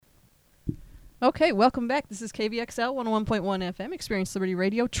Okay, welcome back. This is KVXL 101.1 FM, Experience Liberty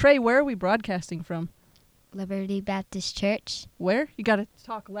Radio. Trey, where are we broadcasting from? Liberty Baptist Church. Where? You got to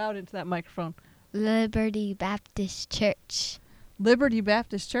talk loud into that microphone. Liberty Baptist Church. Liberty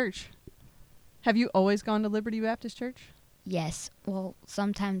Baptist Church. Have you always gone to Liberty Baptist Church? Yes. Well,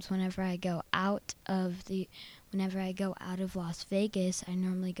 sometimes whenever I go out of Las Vegas, I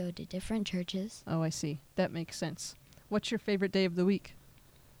normally go to different churches. Oh, I see. That makes sense. What's your favorite day of the week?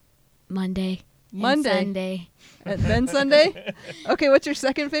 Monday. Monday. And Sunday. And then Sunday? Okay, what's your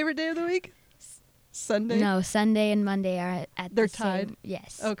second favorite day of the week? Sunday? No, Sunday and Monday are at They're the tied? same.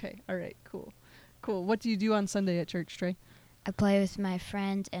 Yes. Okay, all right, cool. Cool. What do you do on Sunday at church, Trey? I play with my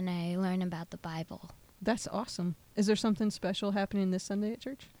friends and I learn about the Bible. That's awesome. Is there something special happening this Sunday at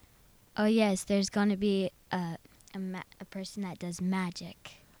church? Oh, yes. There's going to be a person that does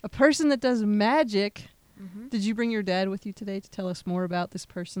magic. A person that does magic? Mm-hmm. Did you bring your dad with you today to tell us more about this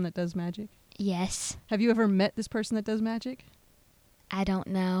person that does magic? Yes. Have you ever met this person that does magic? I don't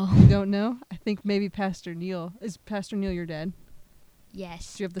know. You don't know? I think maybe Pastor Neal. Is Pastor Neal your dad?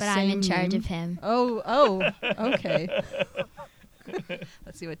 Yes. Do you have the but same I'm in charge name? of him. Oh, okay.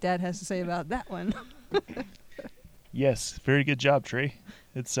 Let's see what Dad has to say about that one. Yes, very good job, Trey.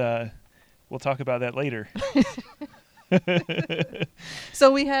 It's we'll talk about that later.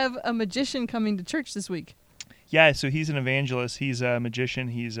 So we have a magician coming to church this week. Yeah, so he's an evangelist. He's a magician.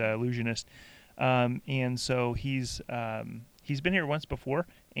 He's an illusionist, and so he's been here once before,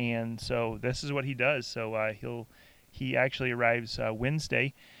 and so this is what he does. So he actually arrives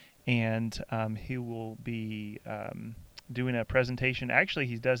Wednesday, and he will be doing a presentation. Actually,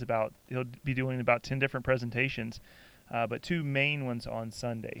 he'll be doing about 10 different presentations, but 2 main ones on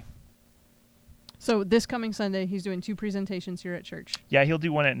Sunday. So this coming Sunday, he's doing 2 presentations here at church. Yeah, he'll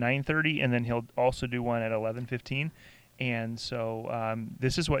do one at 9:30, and then he'll also do one at 11:15. And so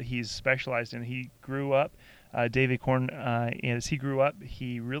this is what he's specialized in. He grew up, David Korn, as he grew up,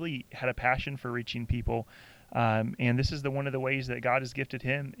 he really had a passion for reaching people. And this is one of the ways that God has gifted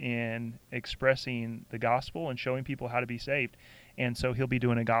him in expressing the gospel and showing people how to be saved. And so he'll be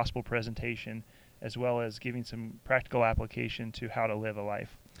doing a gospel presentation as well as giving some practical application to how to live a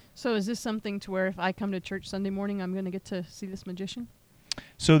life. So is this something to where if I come to church Sunday morning, I'm going to get to see this magician?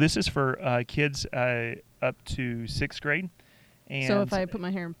 So this is for kids up to 6th grade. And so if I put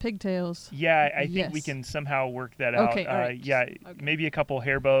my hair in pigtails. Yeah, I think yes. we can somehow work that out. Okay, all right. Yeah, Okay. maybe a couple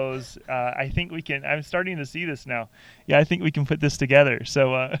hair bows. I think we can. I'm starting to see this now. Yeah, I think we can put this together.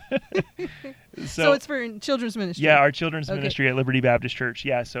 So, so it's for children's ministry. Yeah, our children's Okay. ministry at Liberty Baptist Church.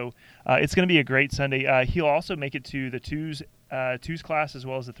 Yeah, so it's going to be a great Sunday. He'll also make it to the twos class as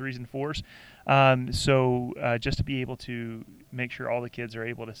well as the 3s and 4s. So just to be able to make sure all the kids are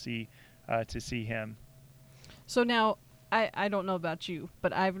able to see him. So now, I don't know about you,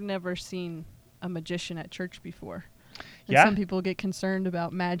 but I've never seen a magician at church before. And Yeah. some people get concerned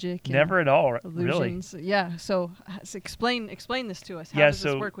about magic. And Never at all, illusions. really. Yeah. So explain this to us. How Yeah, does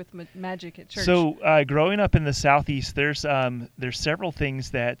this so- work with magic at church? So growing up in the Southeast, there's several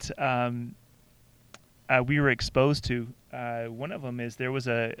things that we were exposed to. One of them is there was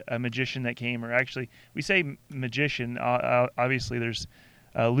a magician that came, or actually we say magician. Obviously, there's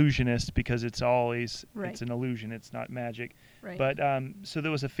illusionist because it's always Right. it's an illusion. It's not magic. Right. But so there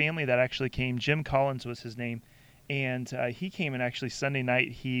was a family that actually came. Jim Collins was his name, and he came, and actually Sunday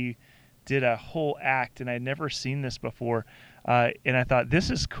night he did a whole act, and I'd never seen this before, and I thought this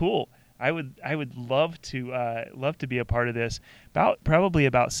is cool. I would love to be a part of this. Probably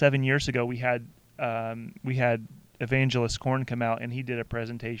about 7 years ago, we had Evangelist Korn come out, and he did a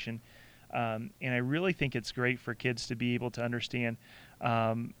presentation, and I really think it's great for kids to be able to understand.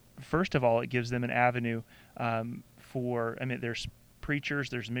 First of all, it gives them an avenue there's preachers,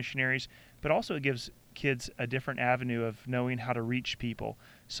 there's missionaries, but also it gives kids a different avenue of knowing how to reach people.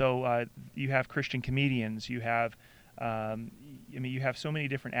 So you have Christian comedians, you have you have so many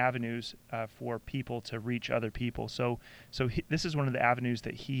different avenues for people to reach other people. So this is one of the avenues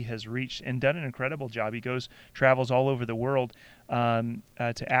that he has reached and done an incredible job. He travels all over the world,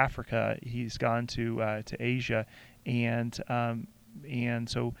 to Africa. He's gone to Asia, and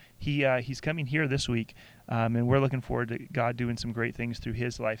so he's coming here this week, and we're looking forward to God doing some great things through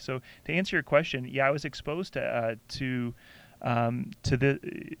his life. So to answer your question, yeah, I was exposed I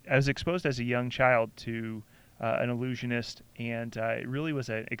was exposed as a young child to an illusionist, and it really was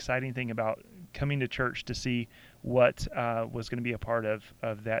an exciting thing about coming to church to see what was going to be a part of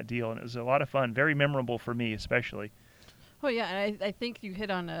that deal, and it was a lot of fun, very memorable for me especially. Oh yeah, and I think you hit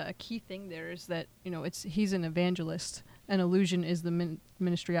on a key thing there is that he's an evangelist, and illusion is the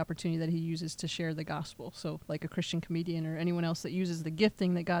ministry opportunity that he uses to share the gospel. So like a Christian comedian or anyone else that uses the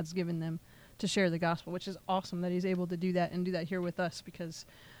gifting that God's given them to share the gospel, which is awesome that he's able to do that and do that here with us, because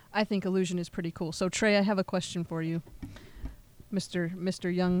I think illusion is pretty cool. So Trey, I have a question for you,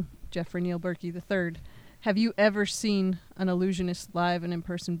 Mr. Young Jeffrey Neal Berkey III. Have you ever seen an illusionist live and in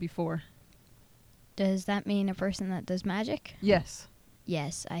person before? Does that mean a person that does magic? Yes.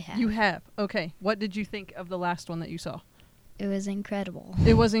 Yes, I have. You have. Okay. What did you think of the last one that you saw? It was incredible.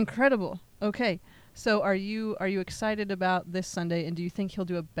 It was incredible. Okay. So are you excited about this Sunday, and do you think he'll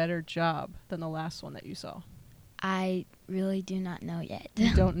do a better job than the last one that you saw? I really do not know yet.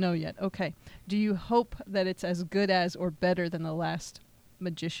 You don't know yet. Okay. Do you hope that it's as good as or better than the last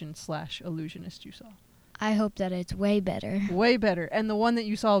magician/illusionist you saw? I hope that it's way better. Way better. And the one that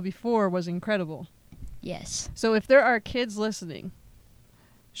you saw before was incredible. Yes. So if there are kids listening,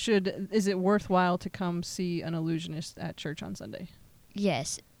 is it worthwhile to come see an illusionist at church on Sunday?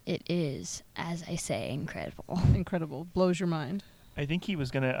 Yes, it is, as I say, incredible. Incredible. Blows your mind. I think he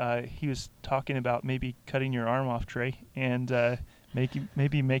was he was talking about maybe cutting your arm off, Trey, and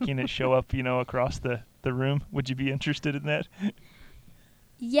maybe making it show up, across the room. Would you be interested in that?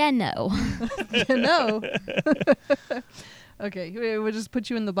 Yeah, no. No. Okay, we'll just put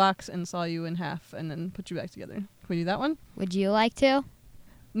you in the box and saw you in half and then put you back together. Can we do that one? Would you like to?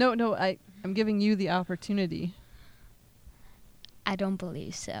 No, I'm giving you the opportunity. I don't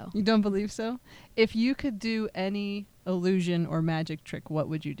believe so. You don't believe so? If you could do any illusion or magic trick, what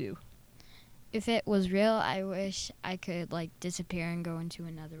would you do? If it was real, I wish I could, disappear and go into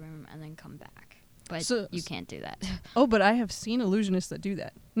another room and then come back. But you can't do that. Oh, but I have seen illusionists that do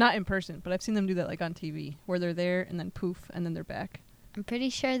that. Not in person, but I've seen them do that on TV, where they're there and then poof, and then they're back. I'm pretty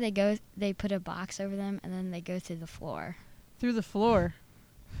sure they put a box over them and then they go through the floor. Through the floor?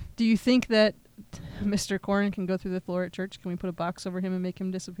 Do you think that Mr. Corn can go through the floor at church? Can we put a box over him and make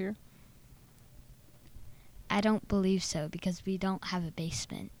him disappear? I don't believe so, because we don't have a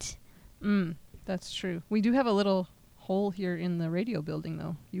basement. That's true. We do have a little hole here in the radio building,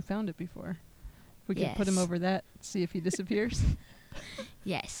 though. You found it before. We could put him over that, see if he disappears.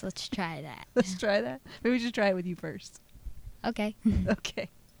 Yes, let's try that. Let's try that. Maybe we should try it with you first. Okay. Okay.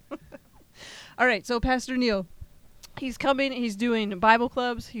 All right, so Pastor Neal, he's coming, he's doing Bible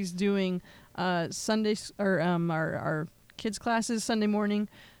clubs, he's doing Sundays, or our kids' classes Sunday morning.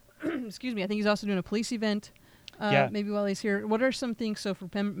 Excuse me, I think he's also doing a police event. Maybe while he's here. What are some things, so for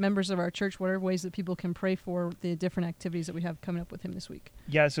members of our church, what are ways that people can pray for the different activities that we have coming up with him this week?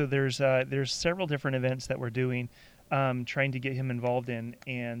 Yeah, so there's several different events that we're doing, trying to get him involved in.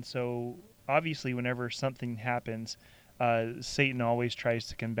 And so obviously whenever something happens, Satan always tries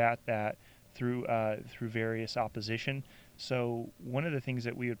to combat that through various opposition. So one of the things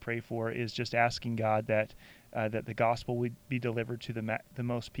that we would pray for is just asking God that the gospel would be delivered to the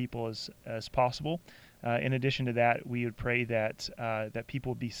most people as possible. In addition to that, we would pray that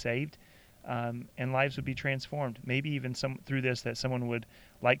people would be saved and lives would be transformed. Maybe even through this that someone would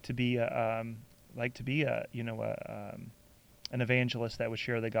like to be an evangelist that would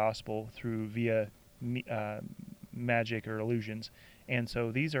share the gospel via magic or illusions. And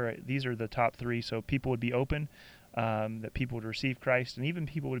so these are the top three. So people would be open, that people would receive Christ, and even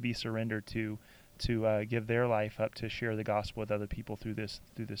people would be surrendered to give their life up to share the gospel with other people through this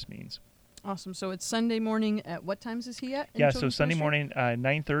means. Awesome. So it's Sunday morning at what times is he at? So Sunday morning,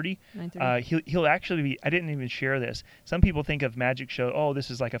 9:30. 9:30. He'll actually be, I didn't even share this. Some people think of magic show, oh, this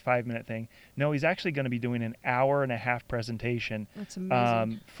is like a 5-minute thing. No, he's actually going to be doing an hour-and-a-half presentation. That's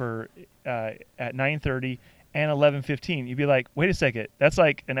amazing. At 9:30 and 11:15. You'd be like, wait a second, that's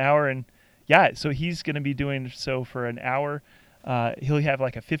like an hour and, so he's going to be doing so for an hour. He'll have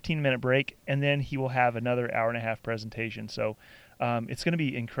like a 15-minute break, and then he will have another hour-and-a-half presentation. So it's going to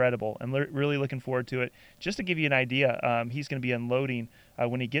be incredible. I'm really looking forward to it. Just to give you an idea, he's going to be unloading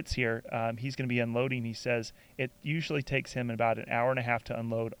when he gets here. He's going to be unloading. He says it usually takes him about an hour and a half to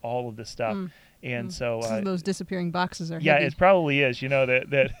unload all of this stuff. And so those disappearing boxes are heavy. Yeah, it probably is.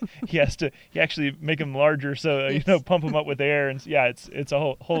 That he actually make them larger, so pump them up with air, and it's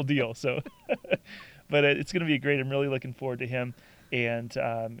a whole deal. So, but it's going to be great. I'm really looking forward to him and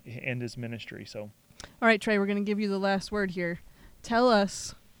his ministry. So, all right, Trey, we're going to give you the last word here. Tell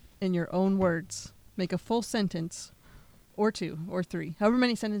us, in your own words, make a full sentence, or 2, or 3, however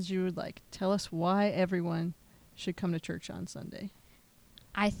many sentences you would like. Tell us why everyone should come to church on Sunday.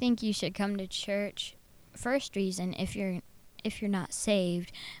 I think you should come to church. First reason, if you're not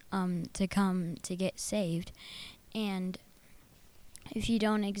saved, to come to get saved, and if you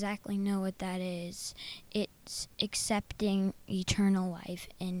don't exactly know what that is, it's accepting eternal life.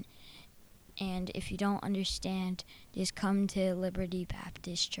 And if you don't understand, just come to Liberty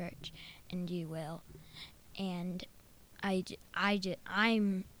Baptist Church, and you will. And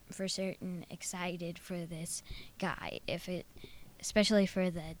I'm for certain excited for this guy, especially for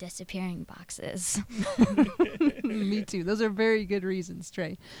the disappearing boxes. Me too. Those are very good reasons,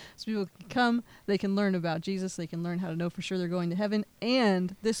 Trey. So people can come, they can learn about Jesus, they can learn how to know for sure they're going to heaven,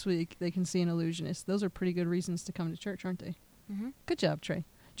 and this week they can see an illusionist. Those are pretty good reasons to come to church, aren't they? Mm-hmm. Good job, Trey.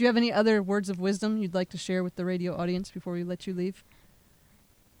 Do you have any other words of wisdom you'd like to share with the radio audience before we let you leave?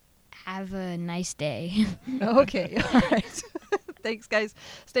 Have a nice day. Okay, all right. Thanks, guys.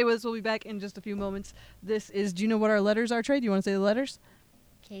 Stay with us. We'll be back in just a few moments. This is, do you know what our letters are, Trey? Do you want to say the letters?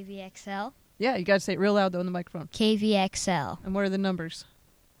 KVXL. Yeah, you got to say it real loud, though, in the microphone. KVXL. And what are the numbers?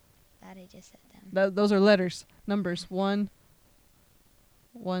 That I just said them. Those are letters. Numbers. 1,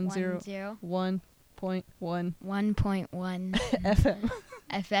 0, 0. 1.1 1.1 FM.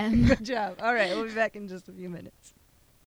 FM. Good job. All right, we'll be back in just a few minutes.